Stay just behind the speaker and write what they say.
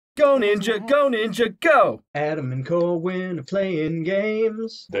Go Ninja, go! Adam and Corwin are playing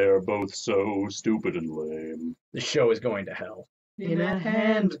games. They're both so stupid and lame. The show is going to hell. In a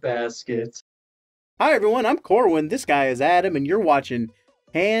handbasket. Hi everyone, I'm Corwin, this guy is Adam, and you're watching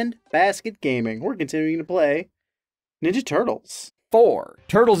HandbasketGaming. We're continuing to play Ninja Turtles. 4.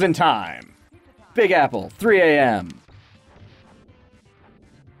 Turtles in Time. Big Apple, 3 a.m.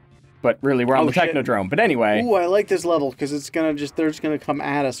 But really, we're on the shit. Technodrome. But anyway. Ooh, I like this level, because they're just gonna come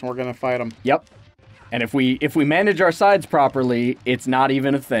at us and we're gonna fight them. Yep. And if we manage our sides properly, it's not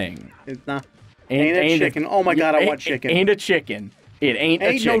even a thing. It's not. Ain't a chicken. Oh my god, I want chicken. Ain't a chicken. It ain't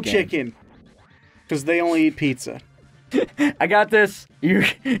a chicken. Ain't no chicken. Because they only eat pizza. I got this. You're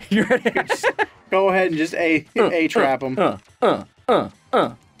ready? Go ahead and just A-trap them. Oh,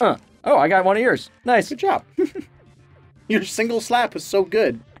 I got one of yours. Nice. Good job. Your single slap was so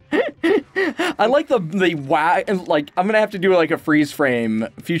good. I like the wide, like, I'm gonna have to do like a freeze frame.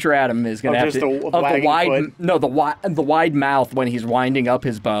 Future Adam is gonna have to the wide mouth when he's winding up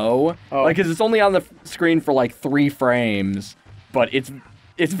his bow. Oh. Like, 'cause it's only on the screen for like 3 frames, but it's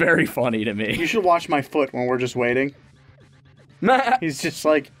very funny to me. You should watch my foot when we're just waiting. He's just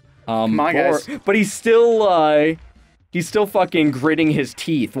like, come on, guys. But he's still fucking gritting his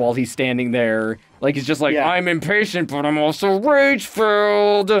teeth while he's standing there. Like, he's just like, Yeah. I'm impatient, but I'm also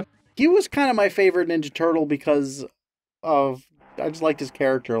rage-filled. He was kind of my favorite Ninja Turtle because I just liked his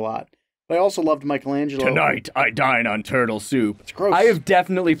character a lot. But I also loved Michelangelo. Tonight, I dine on turtle soup. It's gross. I have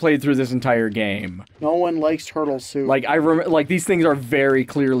definitely played through this entire game. No one likes turtle soup. Like, like, these things are very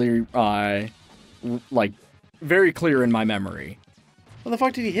clearly, like, very clear in my memory. What the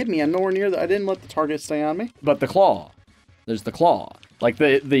fuck did he hit me? I'm nowhere near I didn't let the target stay on me. But the claw. There's the claw. Like,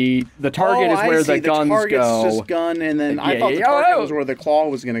 the target is where the guns go. The target's just gun, and then I thought the target was where the claw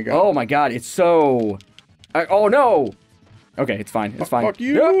was gonna go. Oh my god, it's so... oh no! Okay, it's fine, it's fine. Fuck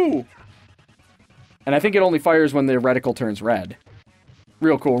you! Yep. And I think it only fires when the reticle turns red.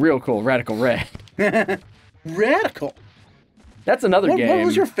 Real cool, reticle red. Radical! That's another game. What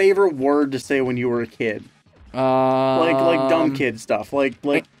was your favorite word to say when you were a kid? Like dumb kid stuff. I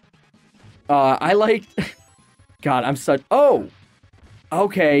like... God, I'm such... Oh!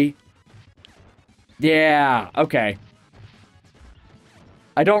 Okay. Yeah, okay.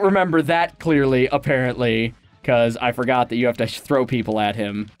 I don't remember that clearly, apparently, because I forgot that you have to throw people at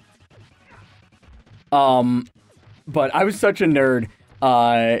him. But I was such a nerd.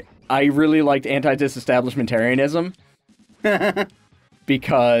 I really liked anti-disestablishmentarianism.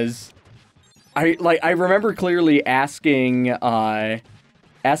 Because I remember clearly asking my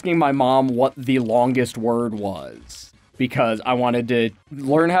mom what the longest word was. Because I wanted to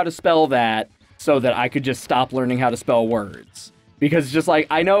learn how to spell that so that I could just stop learning how to spell words. Because just like,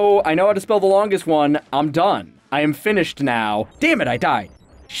 I know how to spell the longest one, I'm done. I am finished now. Damn it, I died.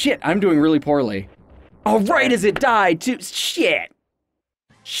 Shit, I'm doing really poorly. Oh, right as it died, too. Shit.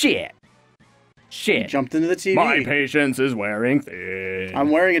 You jumped into the TV. My patience is wearing thin.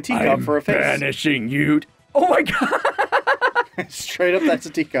 I'm wearing a teacup for a face. Banishing you. Oh my god. Straight up, that's a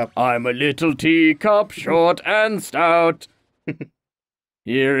teacup. I'm a little teacup, short and stout.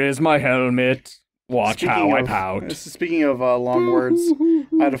 Here is my helmet. Watch how I pout. Speaking of long words,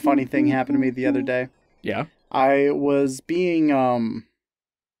 I had a funny thing happen to me the other day. Yeah. I was being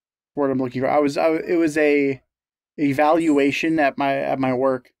word I'm looking for. It was a evaluation at my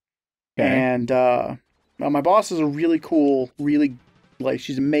work, okay. And my boss is a really cool,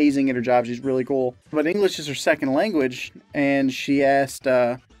 she's amazing at her job. She's really cool. But English is her second language, and she was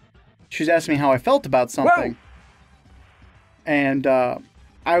asking me how I felt about something. Whoa. And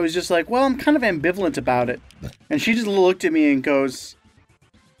I was just like, well, I'm kind of ambivalent about it. And she just looked at me and goes,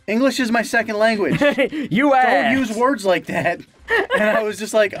 English is my second language. You asked. Don't use words like that. And I was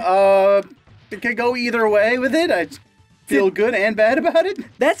just like, it could go either way with it. I feel good and bad about it.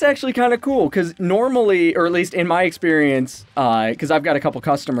 That's actually kind of cool, because normally, or at least in my experience, because I've got a couple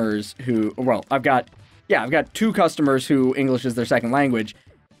customers who, well, I've got 2 customers who English is their second language,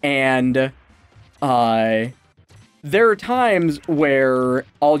 and there are times where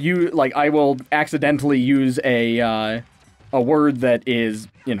I will accidentally use a word that is,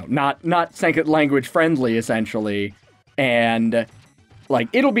 not second language friendly, essentially, and like,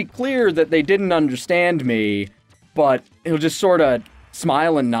 it'll be clear that they didn't understand me, but he'll just sort of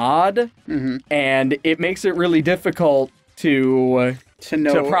smile and nod, and it makes it really difficult to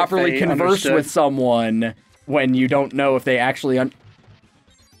properly converse with someone when you don't know if they actually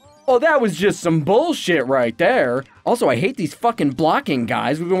Oh, that was just some bullshit right there. Also, I hate these fucking blocking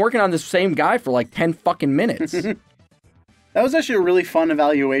guys. We've been working on this same guy for like 10 fucking minutes. That was actually a really fun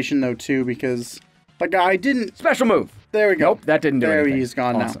evaluation, though, too, because the guy didn't... Special move. There we go. Nope, that didn't do there anything. He's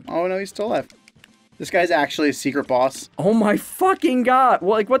gone Awesome. now. Oh, no, he's still left. This guy's actually a secret boss. Oh my fucking god.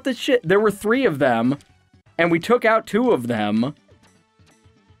 Well, like, what the shit? There were 3 of them, and we took out 2 of them.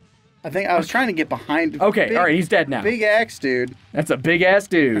 I think I was trying to get behind. Okay, all right, he's dead now. Big axe, dude. That's a big-ass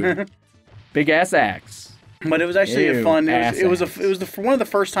dude. Big-ass axe. But it was actually Ew, a fun. ass It was axe. one of the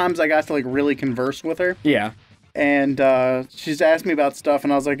first times I got to like really converse with her. Yeah. And she's asked me about stuff,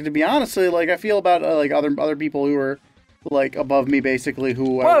 and I was like, to be honest, like I feel about like other people who are like above me, basically,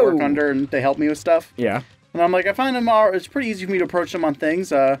 who I work under, and they help me with stuff. Yeah. And I'm like, I find them it's pretty easy for me to approach them on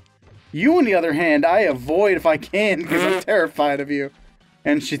things. You, on the other hand, I avoid if I can because I'm terrified of you.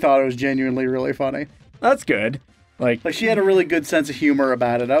 And she thought it was genuinely really funny. That's good. Like she had a really good sense of humor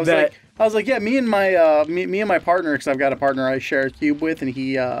about it. I was like, yeah, me and my partner, because I've got a partner I share a cube with, and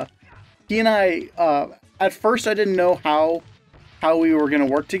he and I. At first, I didn't know how we were gonna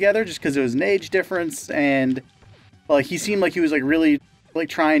work together, just because it was an age difference, and like he seemed like he was like really like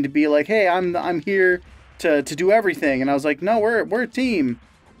trying to be like, hey, I'm here to do everything, and I was like, no, we're a team.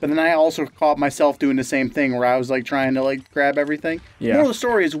 But then I also caught myself doing the same thing where I was like trying to like grab everything. Yeah. Moral of the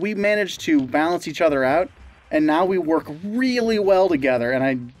story is we managed to balance each other out, and now we work really well together, and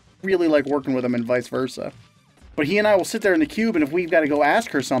I really like working with him and vice versa. But he and I will sit there in the cube, and if we've got to go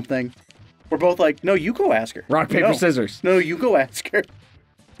ask her something, we're both like, no, you go ask her. rock, paper, No. scissors. No, you go ask her.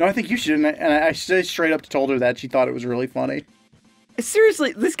 No, I think you should. And I straight up told her that. She thought it was really funny.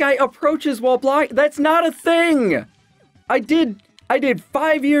 Seriously, this guy approaches while blocking. That's not a thing. I did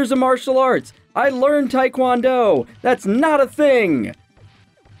 5 years of martial arts. I learned Taekwondo. That's not a thing.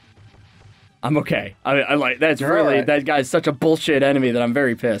 I'm okay. I like that's You're really alright. that guy's such a bullshit enemy that I'm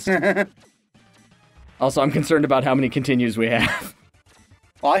very pissed. Also, I'm concerned about how many continues we have.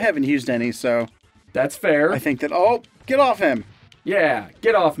 Well, I haven't used any, so That's fair. I think that. Oh, get off him. Yeah,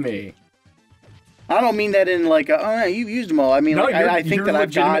 get off me. I don't mean that in like, oh, you've used them all. I mean, like, I think that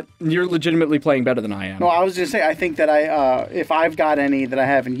I've got. You're legitimately playing better than I am. No, I was just saying, I think that if I've got any that I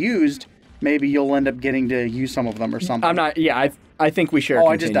haven't used, maybe you'll end up getting to use some of them or something. I'm not. Yeah, I think we share. Oh,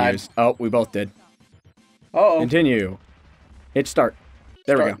 I just continues. Oh, we both did. Uh-oh. Continue. Hit start.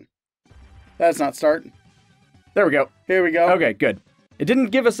 There we Start. go. That's not start. There we go. Here we go. Okay, good. It didn't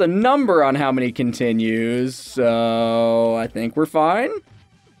give us a number on how many continues, so I think we're fine.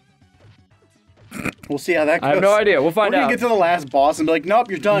 We'll see how that goes. I have no idea. We'll find We're out. gonna get to the last boss and be like, nope,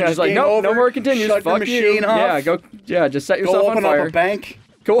 you're done. Yeah, Just it's like, game nope, over. no more continues. Shut your Fuck machine you. off. Yeah, go. Yeah, just set yourself Go on open fire. up a bank.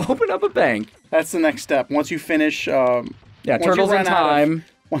 Go open up a bank. That's the next step. Once you finish, Yeah, once turtles you in run out time.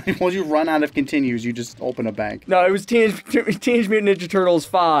 once you run out of continues, you just open a bank. No, it was Teenage Mutant Ninja Turtles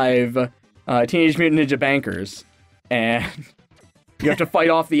 5, Teenage Mutant Ninja Bankers, and you have to fight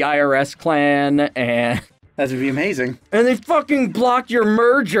off the IRS clan, and That would be amazing. they fucking block your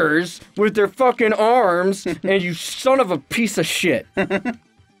mergers with their fucking arms, and you son of a piece of shit.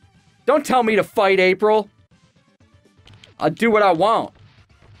 Don't tell me to fight, April. I'll do what I want.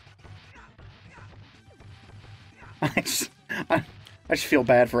 I just feel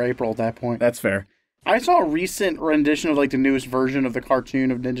bad for April at that point. That's fair. I saw a recent rendition of like the newest version of the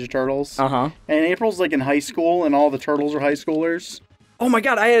cartoon of Ninja Turtles. Uh-huh. And April's like in high school, and all the turtles are high schoolers. Oh my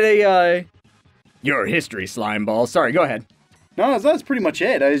god, I had a, Your history, slime ball. Sorry, go ahead. No, that's pretty much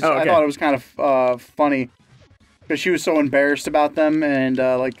it. I okay. thought it was kind of funny because she was so embarrassed about them, and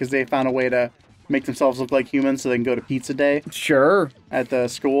like because they found a way to make themselves look like humans so they can go to pizza day Sure. at the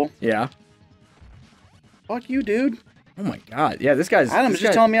school. Yeah. Fuck you, dude. Oh my god. Yeah, this guy's... Adam's this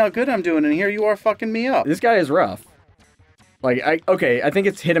just guy- telling me how good I'm doing, and here you are fucking me up. This guy is rough. Like, I think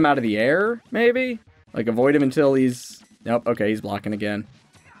it's hit him out of the air, maybe? Like, avoid him until he's... Nope, okay, he's blocking again.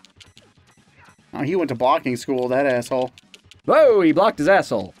 Oh, he went to blocking school, that asshole. Whoa, he blocked his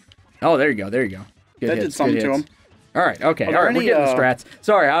asshole. Oh, there you go, there you go. Good That hits, did something good to hits. him. All right, okay, Are all there right, we're any, getting the strats.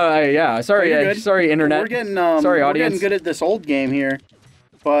 Sorry, You're good. sorry, internet. We're getting sorry, we're audience. getting good at this old game here.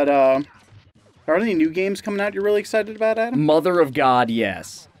 But are there any new games coming out you're really excited about, Adam? Mother of God,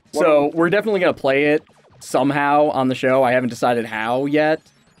 yes. What- So we're definitely gonna play it somehow on the show. I haven't decided how yet.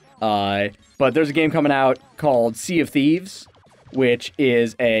 But there's a game coming out called Sea of Thieves, which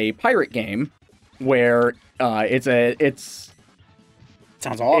is a pirate game where it's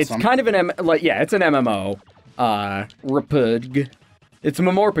Sounds awesome. it's kind of an it's an MMO. Repug. It's a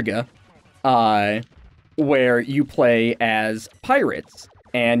Memorpaga, where you play as pirates,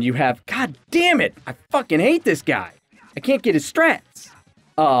 and you have, god damn it, I fucking hate this guy. I can't get his strats.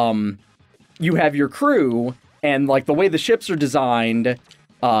 You have your crew, and like the way the ships are designed,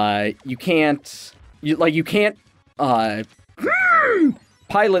 you can't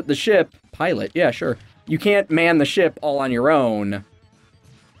pilot the ship. Pilot, yeah, sure. You can't man the ship all on your own.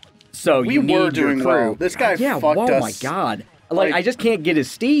 So We you were need your doing crew. well. This guy yeah, fucked oh us. my god. Like, Like, I just can't get his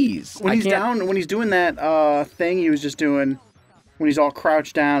steez. When I he's can't- down, when he's doing that thing he was just doing, when he's all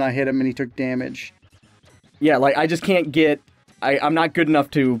crouched down, I hit him and he took damage. Yeah, like, I just can't get... I'm not good enough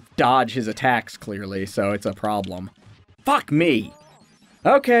to dodge his attacks, clearly, so it's a problem. Fuck me.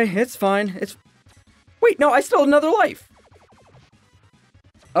 Okay, it's fine. Wait, no, I still have another life.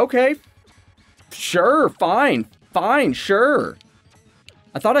 Okay. Sure, fine. Fine, sure.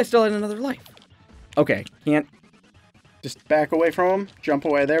 I thought I still had another life. Okay, can't... Just back away from him, jump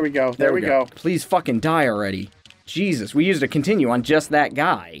away. There we go. There we go. Please fucking die already. Jesus, we used a continue on just that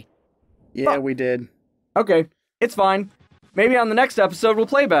guy. Yeah, we did. Okay, it's fine. Maybe on the next episode we'll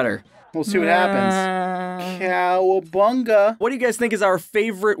play better. We'll see what happens. Cowabunga. What do you guys think is our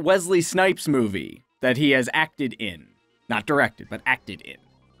favorite Wesley Snipes movie that he has acted in? Not directed, but acted in.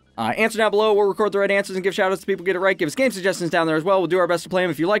 Answer down below. We'll record the right answers and give shoutouts to people who get it right. Give us game suggestions down there as well. We'll do our best to play them.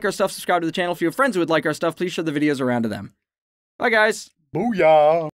 If you like our stuff, subscribe to the channel. If you have friends who would like our stuff, please share the videos around to them. Bye, guys. Booyah.